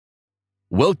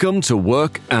Welcome to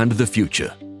Work and the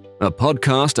Future, a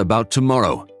podcast about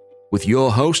tomorrow, with your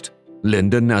host,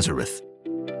 Linda Nazareth.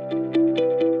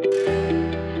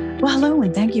 Well, hello,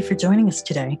 and thank you for joining us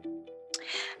today.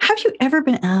 Have you ever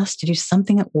been asked to do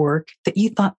something at work that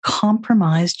you thought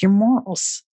compromised your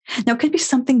morals? Now, it could be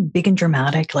something big and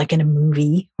dramatic, like in a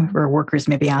movie where workers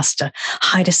may be asked to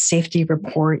hide a safety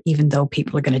report even though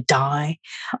people are going to die.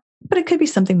 But it could be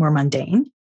something more mundane.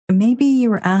 Maybe you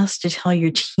were asked to tell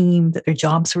your team that their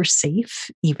jobs were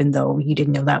safe, even though you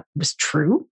didn't know that was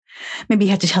true. Maybe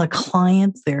you had to tell a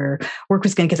client their work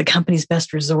was going to get the company's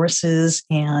best resources,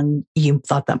 and you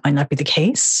thought that might not be the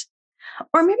case.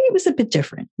 Or maybe it was a bit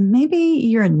different. Maybe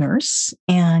you're a nurse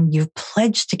and you've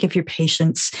pledged to give your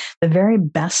patients the very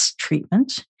best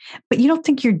treatment, but you don't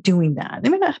think you're doing that. It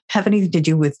may not have anything to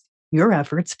do with your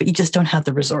efforts, but you just don't have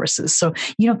the resources. So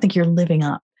you don't think you're living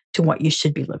up to what you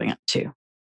should be living up to.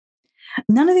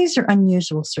 None of these are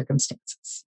unusual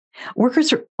circumstances.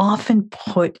 Workers are often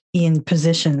put in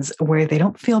positions where they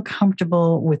don't feel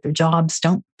comfortable with their jobs,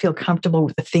 don't feel comfortable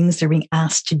with the things they're being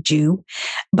asked to do,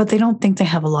 but they don't think they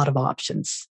have a lot of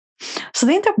options. So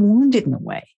they end up wounded in a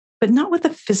way, but not with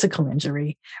a physical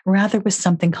injury, rather with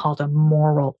something called a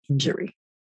moral injury.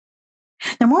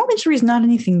 Now, moral injury is not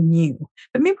anything new,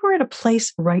 but maybe we're at a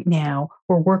place right now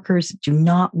where workers do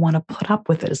not want to put up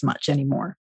with it as much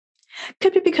anymore.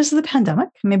 Could be because of the pandemic.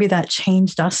 Maybe that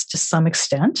changed us to some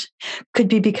extent. Could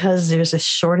be because there's a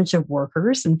shortage of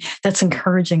workers, and that's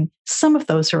encouraging some of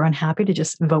those who are unhappy to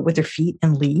just vote with their feet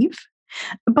and leave.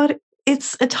 But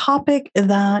it's a topic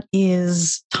that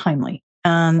is timely,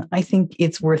 and I think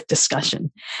it's worth discussion.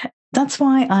 That's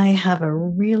why I have a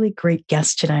really great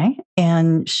guest today,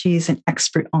 and she's an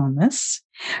expert on this.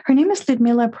 Her name is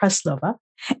Lyudmila Preslova,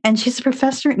 and she's a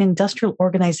professor in industrial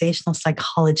organizational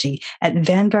psychology at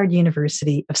Vanguard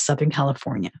University of Southern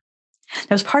California.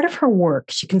 Now, as part of her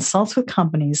work, she consults with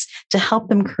companies to help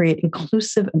them create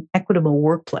inclusive and equitable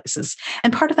workplaces,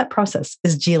 and part of that process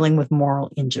is dealing with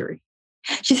moral injury.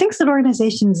 She thinks that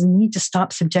organizations need to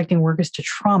stop subjecting workers to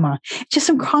trauma, just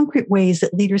some concrete ways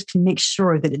that leaders can make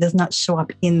sure that it does not show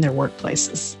up in their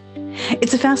workplaces.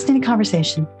 It's a fascinating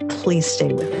conversation. Please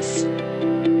stay with us.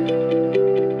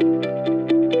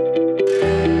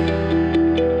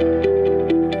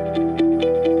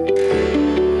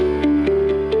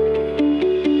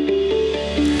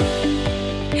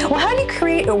 Well, how do you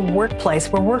create a workplace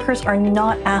where workers are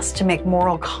not asked to make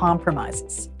moral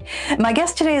compromises? My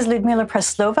guest today is Lyudmila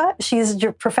Preslova. She is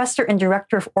a professor and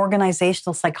director of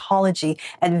organizational psychology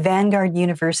at Vanguard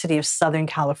University of Southern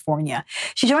California.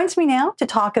 She joins me now to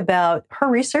talk about her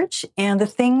research and the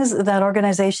things that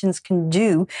organizations can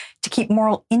do to keep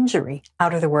moral injury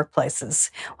out of their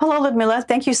workplaces. Hello, Lyudmila.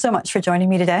 Thank you so much for joining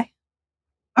me today.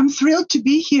 I'm thrilled to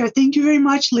be here. Thank you very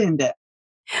much, Linda.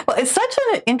 Well, it's such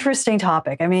an interesting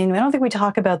topic. I mean, I don't think we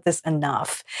talk about this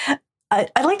enough. I'd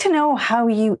like to know how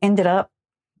you ended up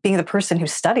being the person who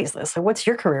studies this. So what's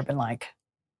your career been like?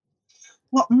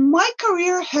 Well, my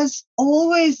career has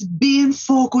always been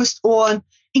focused on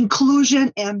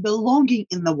inclusion and belonging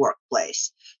in the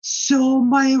workplace. So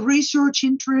my research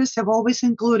interests have always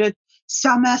included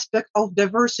some aspect of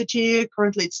diversity.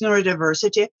 Currently, it's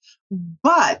neurodiversity.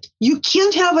 But you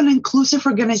can't have an inclusive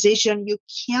organization. You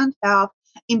can't have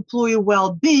employee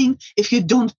well-being if you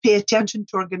don't pay attention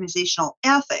to organizational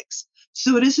ethics.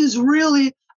 So this is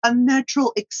really a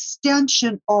natural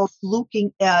extension of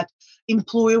looking at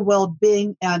employee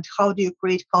well-being and how do you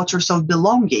create cultures of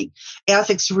belonging.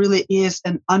 Ethics really is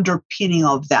an underpinning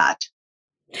of that.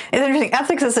 It's interesting.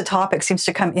 Ethics as a topic seems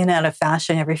to come in and out of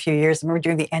fashion every few years. I remember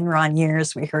during the Enron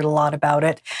years, we heard a lot about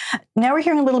it. Now we're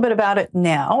hearing a little bit about it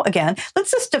now. Again, let's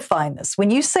just define this.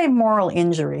 When you say moral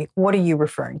injury, what are you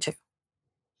referring to?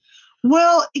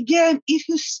 Well, again, if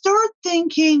you start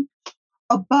thinking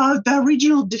about the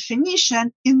original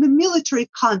definition in the military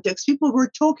context, people were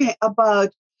talking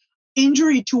about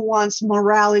injury to one's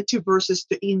morality versus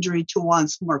the injury to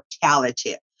one's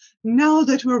mortality. Now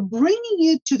that we're bringing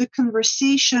it to the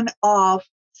conversation of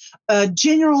a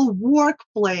general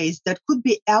workplace that could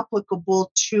be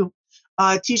applicable to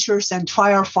teachers and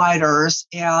firefighters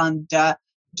and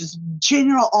just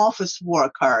general office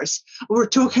workers, we're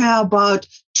talking about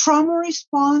trauma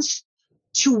response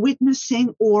to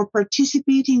witnessing or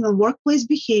participating in workplace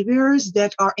behaviors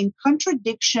that are in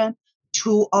contradiction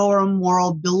to our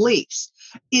moral beliefs.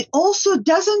 It also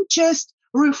doesn't just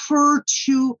refer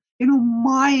to,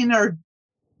 minor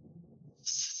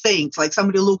things like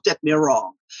somebody looked at me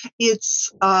wrong. It's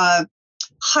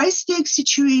high-stakes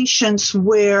situations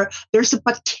where there's a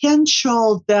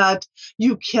potential that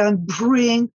you can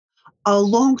bring a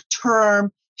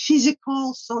long-term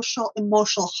physical, social,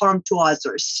 emotional harm to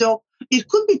others. So it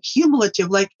could be cumulative,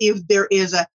 like if there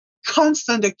is a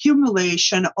constant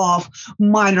accumulation of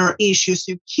minor issues,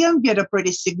 you can get a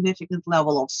pretty significant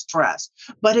level of stress.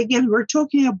 But again, we're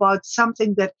talking about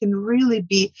something that can really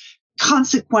be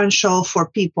consequential for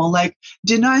people, like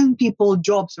denying people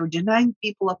jobs or denying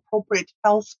people appropriate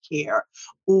health care,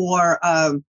 or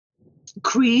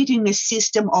creating a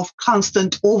system of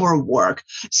constant overwork.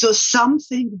 So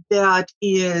something that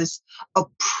is a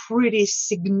pretty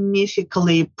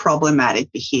significantly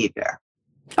problematic behavior.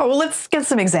 Oh, well, let's get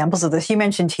some examples of this. You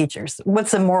mentioned teachers.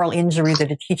 What's a moral injury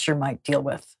that a teacher might deal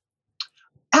with?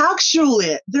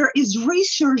 Actually, there is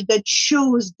research that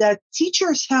shows that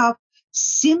teachers have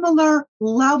similar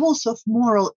levels of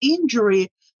moral injury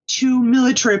to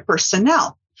military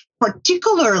personnel,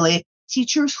 particularly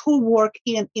teachers who work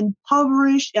in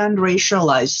impoverished and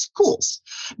racialized schools.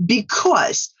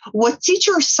 Because what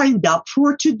teachers signed up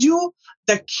for to do,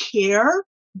 the care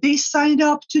they signed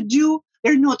up to do,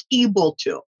 they're not able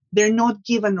to. They're not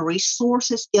given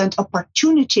resources and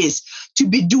opportunities to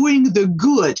be doing the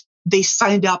good they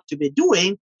signed up to be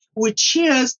doing, which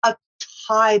is a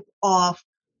type of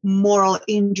moral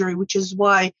injury, which is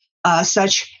why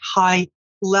such high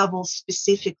levels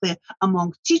specifically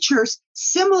among teachers.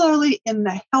 Similarly, in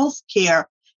the healthcare,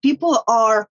 people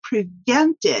are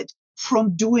prevented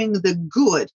from doing the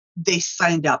good they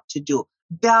signed up to do.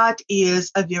 That is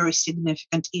a very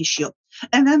significant issue.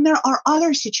 And then there are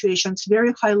other situations,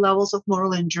 very high levels of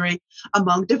moral injury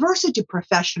among diversity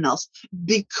professionals,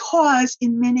 because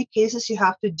in many cases you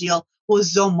have to deal with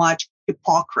so much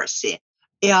hypocrisy.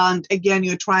 And again,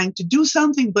 you're trying to do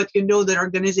something, but you know that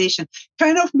organization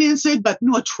kind of means it, but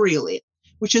not really,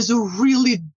 which is a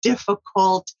really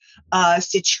difficult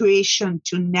situation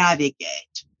to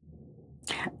navigate.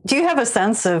 Do you have a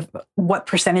sense of what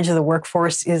percentage of the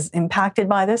workforce is impacted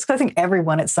by this? Because I think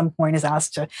everyone at some point is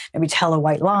asked to maybe tell a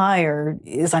white lie or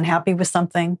is unhappy with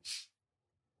something.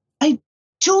 I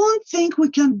don't think we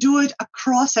can do it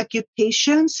across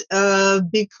occupations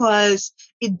because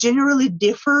it generally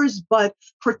differs. But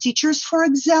for teachers, for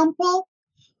example,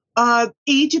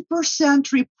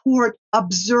 80% report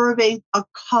observing a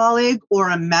colleague or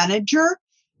a manager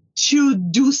to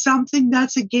do something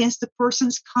that's against the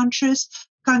person's conscience,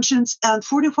 and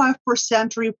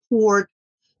 45% report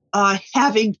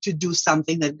having to do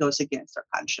something that goes against their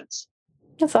conscience.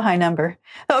 That's a high number.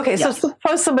 Okay, Yes. So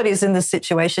suppose somebody's in this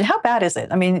situation. How bad is it?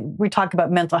 I mean, we talk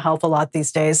about mental health a lot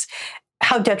these days.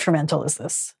 How detrimental is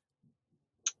this?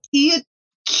 It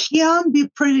can be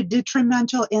pretty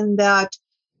detrimental in that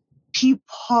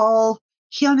people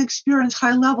can experience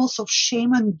high levels of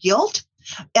shame and guilt.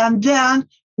 And then,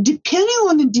 depending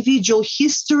on individual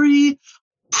history,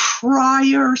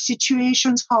 prior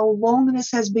situations, how long this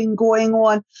has been going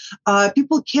on,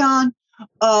 people can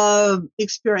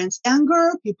experience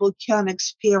anger, people can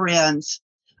experience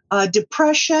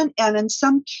depression, and in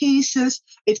some cases,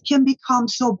 it can become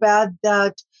so bad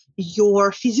that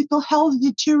your physical health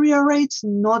deteriorates,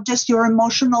 not just your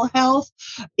emotional health,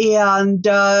 and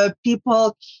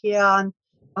people can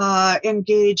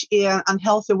engage in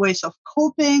unhealthy ways of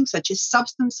coping, such as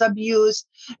substance abuse.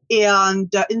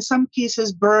 And in some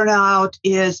cases, burnout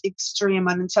is extreme,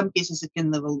 and in some cases, it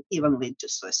can even lead to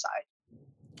suicide.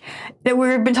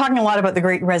 We've been talking a lot about the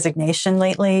Great Resignation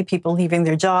lately, people leaving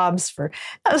their jobs for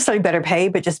not necessarily better pay,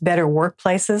 but just better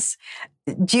workplaces.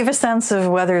 Do you have a sense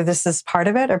of whether this is part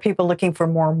of it? Are people looking for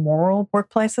more moral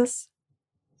workplaces?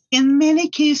 In many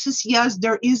cases, yes,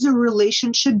 there is a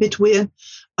relationship between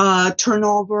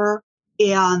turnover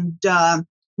and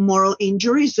moral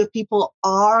injuries. So people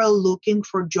are looking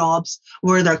for jobs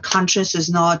where their conscience is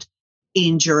not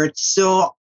injured.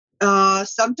 So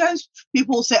sometimes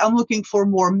people say, I'm looking for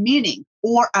more meaning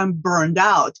or I'm burned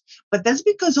out. But that's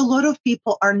because a lot of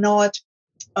people are not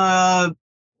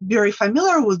very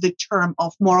familiar with the term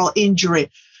of moral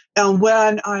injury. And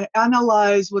when I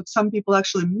analyze what some people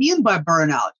actually mean by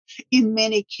burnout, in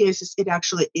many cases, it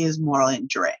actually is moral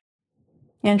injury.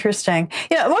 Interesting.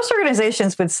 Yeah, most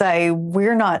organizations would say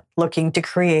we're not looking to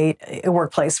create a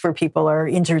workplace where people are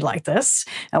injured like this.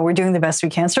 We're doing the best we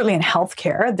can. Certainly in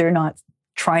healthcare, they're not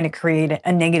trying to create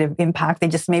a negative impact. They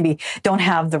just maybe don't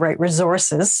have the right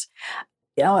resources.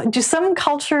 Do some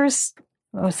cultures,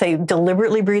 say,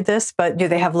 deliberately breed this, but do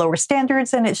they have lower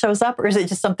standards and it shows up? Or is it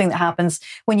just something that happens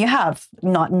when you have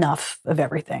not enough of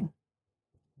everything?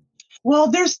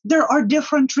 Well, there are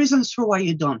different reasons for why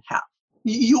you don't have.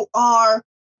 You are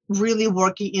really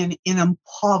working in an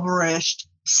impoverished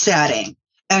setting.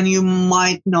 and you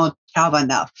might not have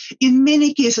enough. In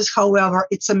many cases, however,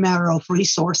 it's a matter of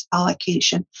resource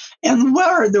allocation and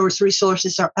where those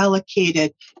resources are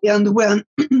allocated. And when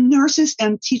nurses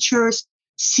and teachers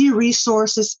see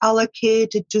resources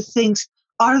allocated to things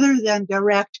other than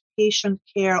direct patient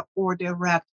care or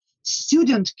direct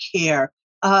student care,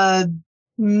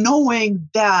 knowing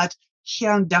that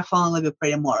can definitely be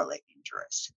pretty morally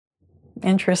dangerous.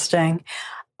 Interesting.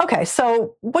 Okay,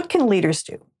 so what can leaders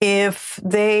do if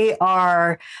they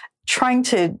are trying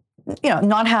to,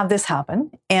 not have this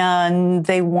happen and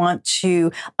they want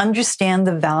to understand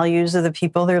the values of the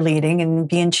people they're leading and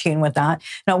be in tune with that?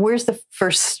 Now, where's the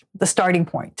starting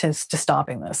point to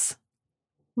stopping this?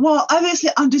 Well, obviously,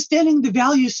 understanding the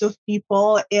values of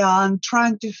people and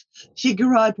trying to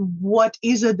figure out what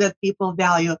is it that people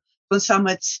value. For some,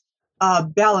 it's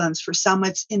balance. For some,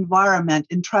 it's environment,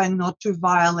 and trying not to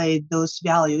violate those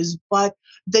values. But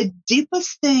the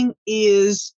deepest thing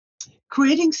is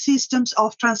creating systems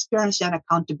of transparency and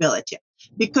accountability,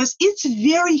 because it's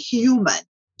very human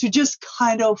to just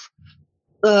kind of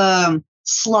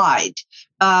slide.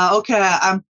 Okay,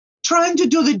 I'm trying to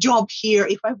do the job here.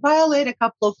 If I violate a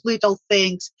couple of little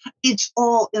things, it's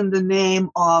all in the name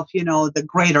of, the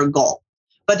greater goal.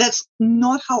 But that's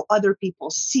not how other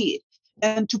people see it.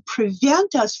 And to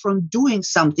prevent us from doing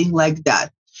something like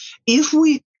that, if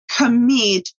we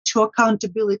commit to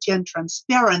accountability and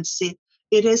transparency,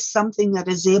 it is something that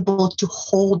is able to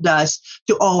hold us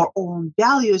to our own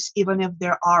values, even if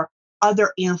there are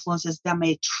other influences that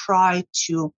may try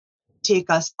to take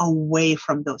us away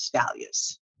from those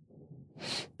values.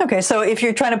 Okay, so if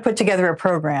you're trying to put together a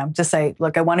program to say,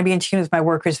 look, I want to be in tune with my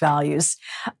workers' values,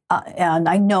 and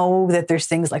I know that there's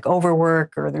things like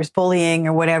overwork or there's bullying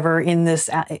or whatever in this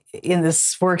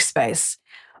workspace,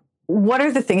 what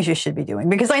are the things you should be doing?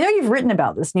 Because I know you've written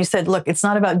about this and you said, look, it's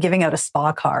not about giving out a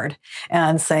spa card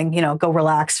and saying, go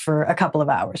relax for a couple of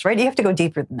hours, right? You have to go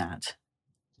deeper than that.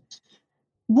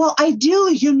 Well,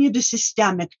 ideally, you need a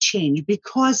systemic change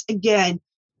because, again,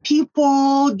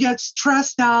 people get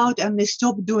stressed out and they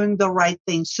stop doing the right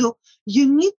thing. So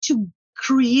you need to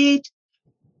create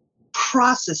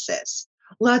processes.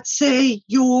 Let's say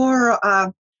your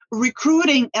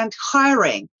recruiting and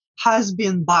hiring has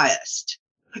been biased.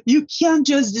 You can't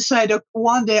just decide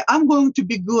one day I'm going to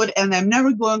be good and I'm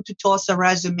never going to toss a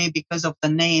resume because of the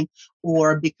name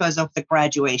or because of the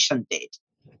graduation date.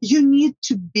 You need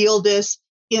to build this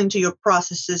into your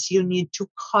processes. You need to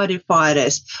codify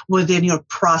this within your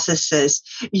processes.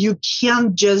 You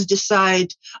can't just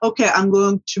decide, okay, I'm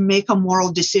going to make a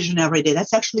moral decision every day.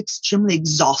 That's actually extremely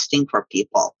exhausting for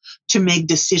people to make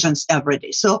decisions every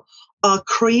day. So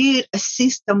create a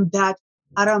system that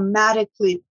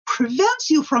automatically prevents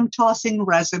you from tossing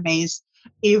resumes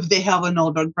if they have an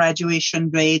older graduation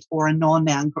date or a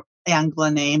non-Anglo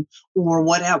name or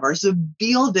whatever. So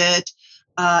build it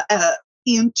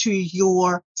into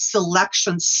your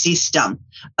selection system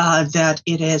that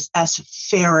it is as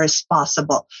fair as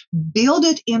possible. Build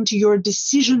it into your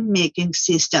decision-making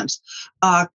systems.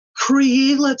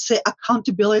 Create, let's say,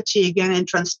 accountability again and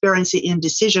transparency in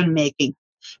decision-making,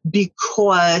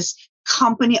 because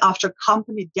company after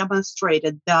company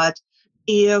demonstrated that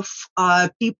if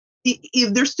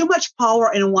there's too much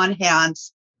power in one hand,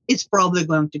 it's probably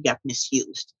going to get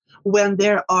misused. When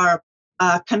there are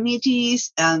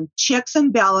committees and checks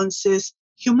and balances,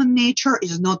 human nature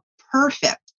is not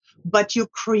perfect, but you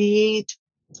create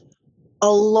a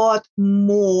lot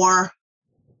more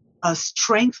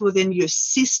strength within your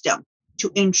system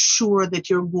to ensure that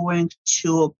you're going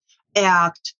to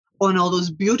act on all those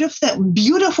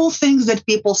beautiful things that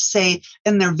people say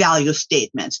in their value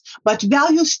statements. But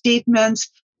value statements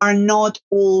are not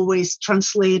always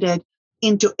translated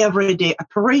into everyday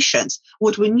operations.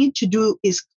 What we need to do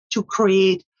is to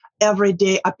create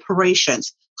everyday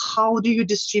operations. How do you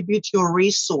distribute your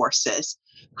resources?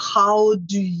 How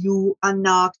do you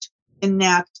enact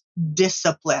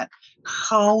discipline?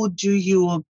 How do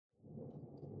you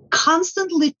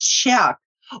constantly check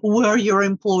where your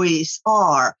employees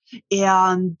are?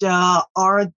 And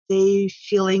are they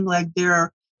feeling like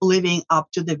they're living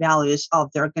up to the values of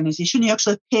the organization? You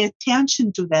actually pay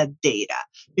attention to that data,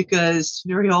 because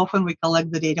very often we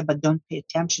collect the data but don't pay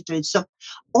attention to it. So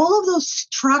all of those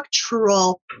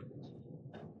structural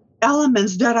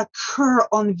elements that occur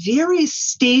on various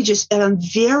stages and on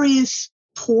various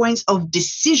points of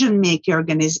decision-making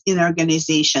in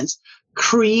organizations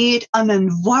create an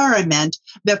environment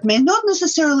that may not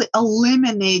necessarily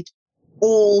eliminate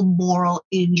all moral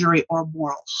injury or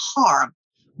moral harm,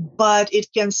 but it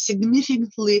can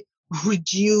significantly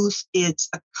reduce its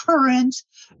occurrence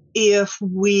if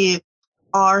we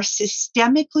are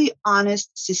systemically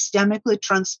honest, systemically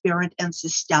transparent, and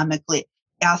systemically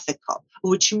ethical,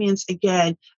 which means,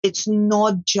 again, it's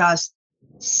not just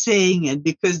saying it,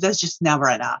 because that's just never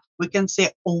enough. We can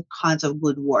say all kinds of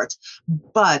good words,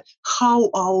 but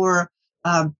how our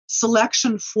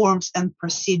selection forms and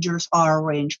procedures are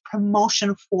arranged,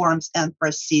 promotion forms and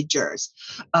procedures,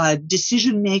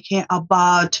 decision making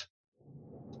about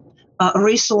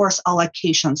resource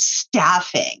allocation,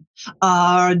 staffing.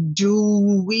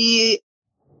 Do we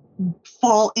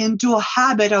fall into a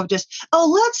habit of just,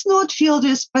 let's not fill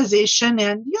this position,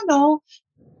 and,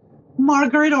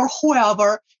 Margaret or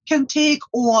whoever can take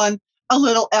on a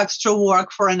little extra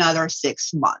work for another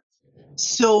 6 months.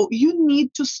 So you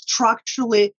need to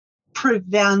structurally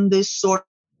prevent this sort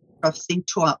of thing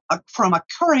from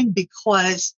occurring,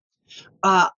 because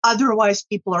otherwise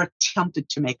people are tempted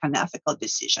to make unethical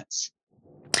decisions.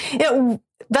 Yeah,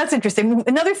 that's interesting.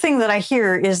 Another thing that I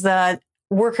hear is that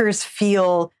workers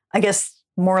feel, I guess,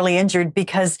 morally injured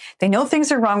because they know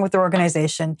things are wrong with their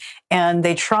organization and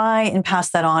they try and pass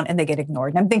that on and they get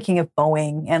ignored. And I'm thinking of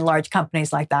Boeing and large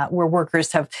companies like that, where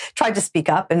workers have tried to speak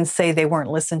up and say they weren't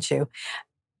listened to.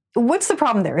 What's the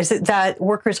problem there? Is it that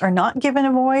workers are not given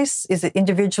a voice? Is it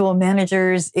individual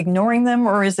managers ignoring them?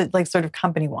 Or is it like sort of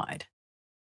company-wide?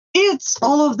 It's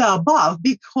all of the above,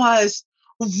 because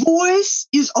voice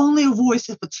is only a voice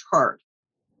if it's heard.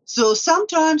 So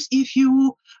sometimes if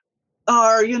you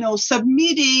are,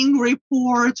 submitting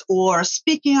reports or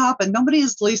speaking up and nobody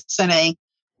is listening,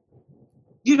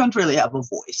 you don't really have a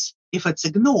voice if it's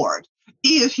ignored.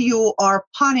 If you are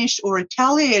punished or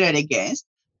retaliated against,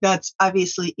 that's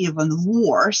obviously even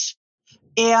worse.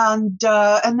 And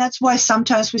that's why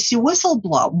sometimes we see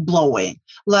whistleblowing,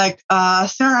 like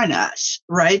Theranos,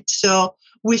 right? So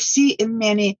we see in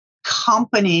many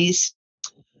companies,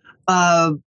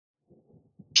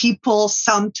 people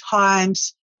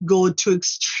sometimes go to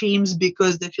extremes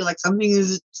because they feel like something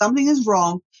is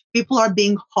wrong. People are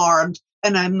being harmed,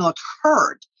 and I'm not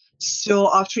heard. So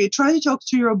after you try to talk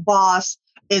to your boss,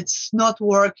 it's not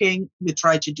working. You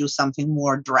try to do something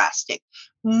more drastic.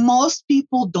 Most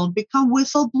people don't become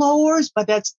whistleblowers, but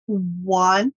that's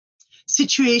one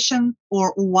situation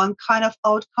or one kind of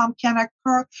outcome can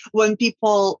occur when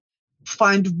people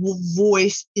find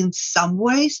voice in some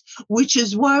ways, which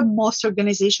is why most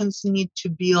organizations need to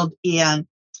build in,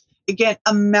 again,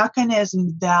 a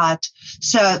mechanism that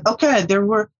said, okay, there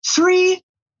were 3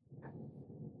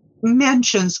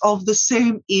 mentions of the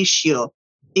same issue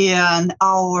in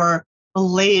our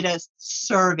latest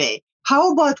survey.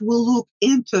 How about we look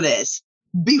into this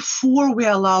before we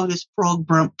allow this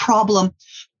problem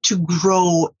to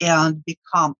grow and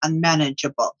become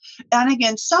unmanageable? And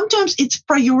again, sometimes it's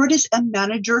priorities and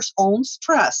managers' own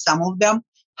stress. Some of them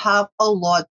have a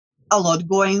lot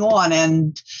going on,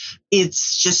 and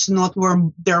it's just not where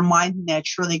their mind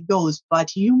naturally goes.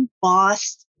 But you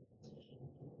must,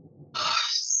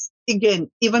 again,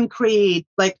 even create,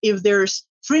 like, if there's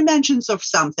 3 mentions of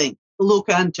something, look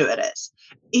into it.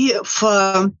 If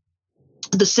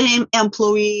the same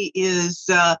employee is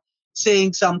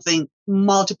saying something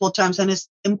multiple times and his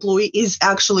employee is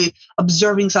actually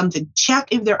observing something, check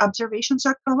if their observations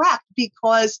are correct,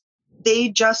 because they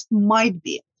just might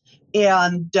be.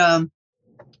 And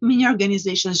many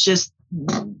organizations just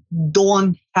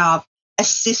don't have a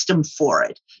system for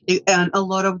it. And a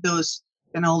lot of those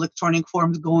electronic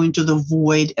forms go into the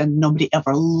void and nobody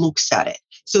ever looks at it.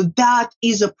 So that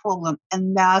is a problem.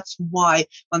 And that's why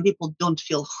when people don't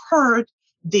feel heard,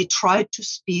 they try to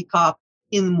speak up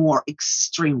in more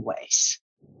extreme ways.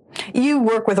 You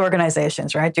work with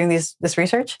organizations, right, doing this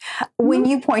research. When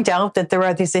you point out that there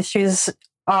are these issues,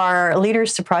 are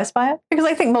leaders surprised by it? Because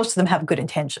I think most of them have good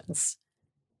intentions.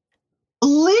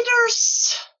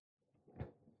 Leaders,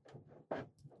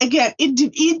 again, it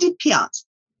depends.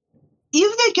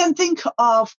 If they can think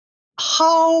of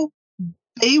how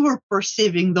they were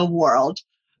perceiving the world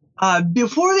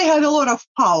before they had a lot of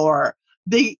power,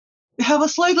 they have a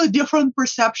slightly different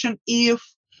perception if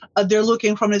they're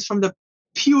looking from the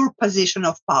pure position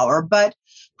of power. But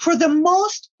for the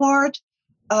most part,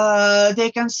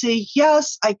 they can say,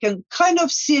 yes, I can kind of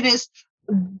see this.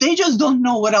 They just don't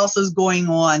know what else is going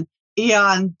on.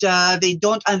 And they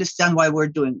don't understand why we're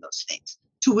doing those things.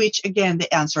 To which, again,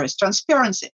 the answer is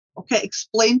transparency. Okay,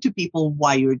 explain to people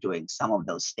why you're doing some of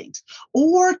those things.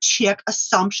 Or check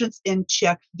assumptions and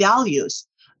check values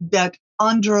that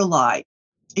underlie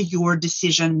your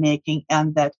decision making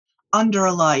and that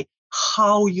underlie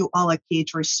how you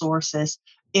allocate resources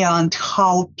and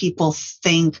how people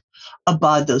think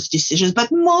about those decisions. But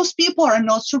most people are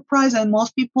not surprised, and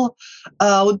most people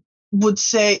would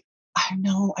say, I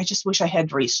know, I just wish I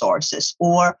had resources,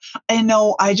 or I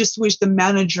know, I just wish the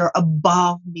manager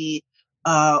above me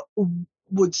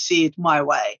would see it my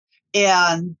way.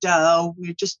 And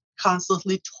we're just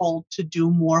constantly told to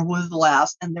do more with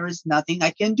less, and there is nothing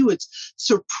I can do. It's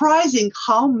surprising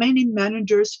how many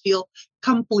managers feel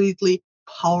completely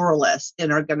powerless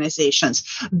in organizations.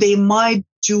 They might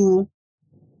do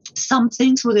some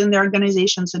things within their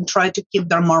organizations and try to keep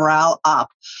their morale up,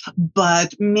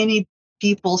 but many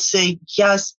people say,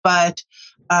 yes, but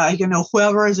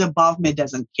whoever is above me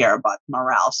doesn't care about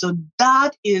morale. So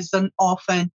that is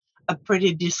often a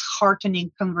pretty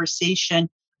disheartening conversation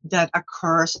that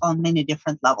occurs on many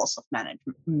different levels of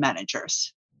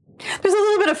managers. There's a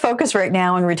little bit of focus right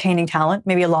now on retaining talent,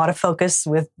 maybe a lot of focus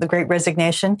with the Great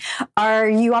Resignation. Are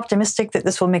you optimistic that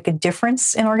this will make a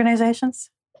difference in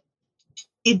organizations?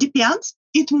 It depends.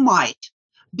 It might.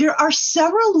 There are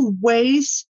several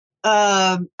ways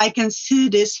I can see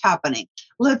this happening.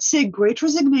 Let's say Great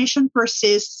Resignation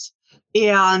persists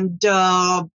and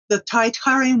the tight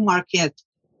hiring market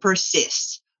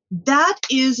persists. That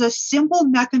is a simple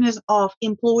mechanism of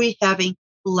employee having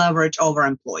leverage over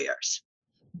employers.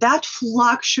 That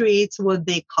fluctuates with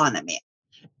the economy.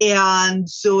 And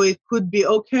so it could be,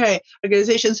 okay,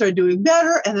 organizations are doing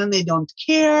better and then they don't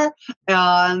care.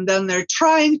 And then they're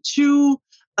trying to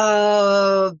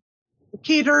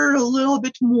cater a little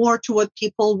bit more to what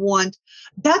people want.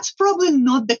 That's probably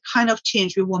not the kind of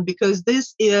change we want, because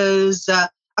this is a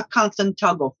constant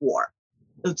tug of war.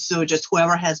 So just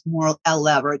whoever has more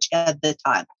leverage at the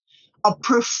time. A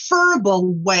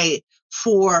preferable way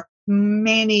for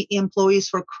many employees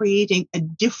for creating a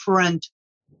different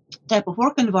type of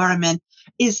work environment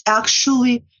is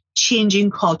actually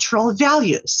changing cultural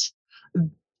values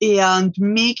and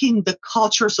making the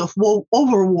cultures of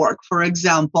overwork, for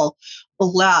example,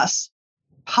 less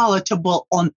palatable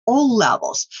on all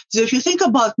levels. So if you think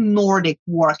about Nordic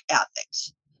work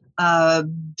ethics,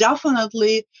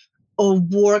 definitely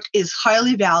work is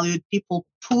highly valued. People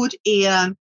put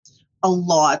in a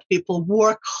lot. People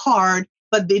work hard,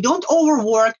 but they don't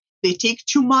overwork. They take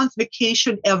 2 months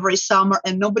vacation every summer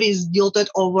and nobody is guilted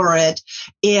over it.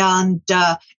 And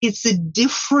it's a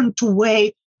different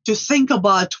way to think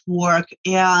about work.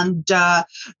 And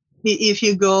if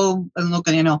you go and look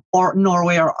at, or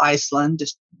Norway or Iceland,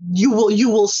 you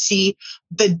will see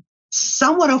the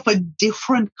somewhat of a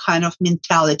different kind of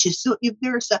mentality. So if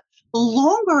there's a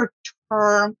longer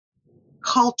term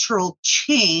cultural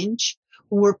change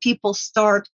where people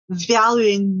start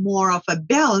valuing more of a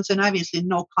balance, and obviously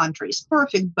no country is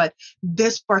perfect, but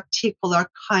this particular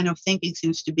kind of thinking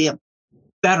seems to be a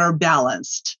better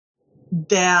balanced,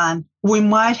 then we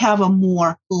might have a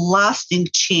more lasting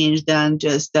change than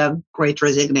just the Great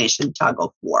Resignation tug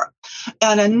of war.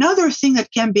 And another thing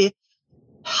that can be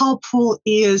helpful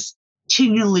is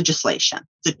changing legislation.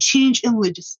 The change in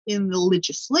the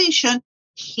legislation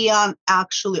can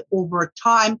actually, over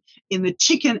time, in the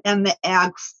chicken and the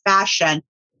egg fashion,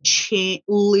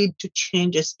 lead to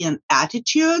changes in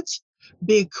attitudes,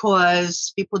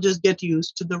 because people just get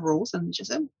used to the rules and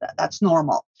just say, that's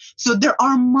normal. So there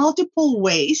are multiple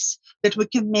ways that we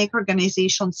can make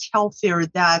organizations healthier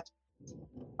that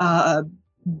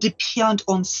depend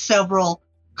on several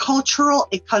cultural,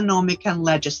 economic, and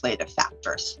legislative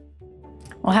factors.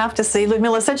 We'll have to see.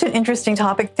 Ludmila, such an interesting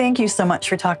topic. Thank you so much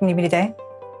for talking to me today.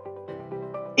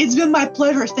 It's been my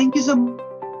pleasure. Thank you so much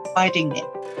for inviting me.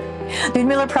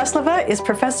 Ludmila Preslova is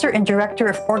Professor and Director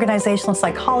of Organizational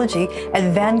Psychology at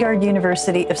Vanguard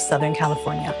University of Southern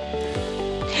California.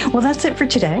 Well, that's it for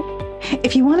today.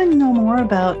 If you want to know more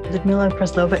about Ludmila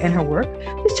Preslova and her work,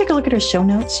 please take a look at her show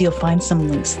notes. You'll find some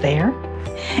links there.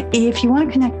 If you want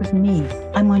to connect with me,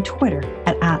 I'm on Twitter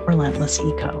at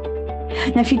 @RelentlessEco.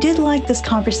 Now, if you did like this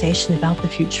conversation about the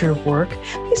future of work,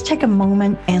 please take a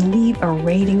moment and leave a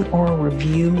rating or a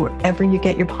review wherever you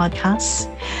get your podcasts.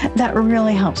 That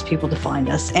really helps people to find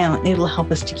us, and it'll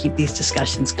help us to keep these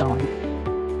discussions going.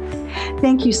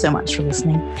 Thank you so much for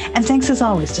listening, and thanks as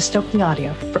always to Stokely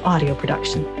Audio for audio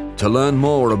production. To learn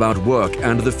more about work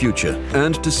and the future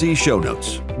and to see show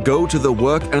notes, go to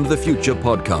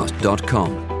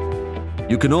theworkandthefuturepodcast.com.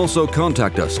 You can also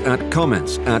contact us at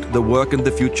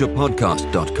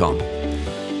comments@theworkandthefuturepodcast.com.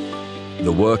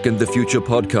 The Work and the Future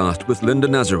podcast with Linda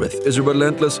Nazareth is a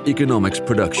Relentless Economics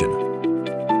production.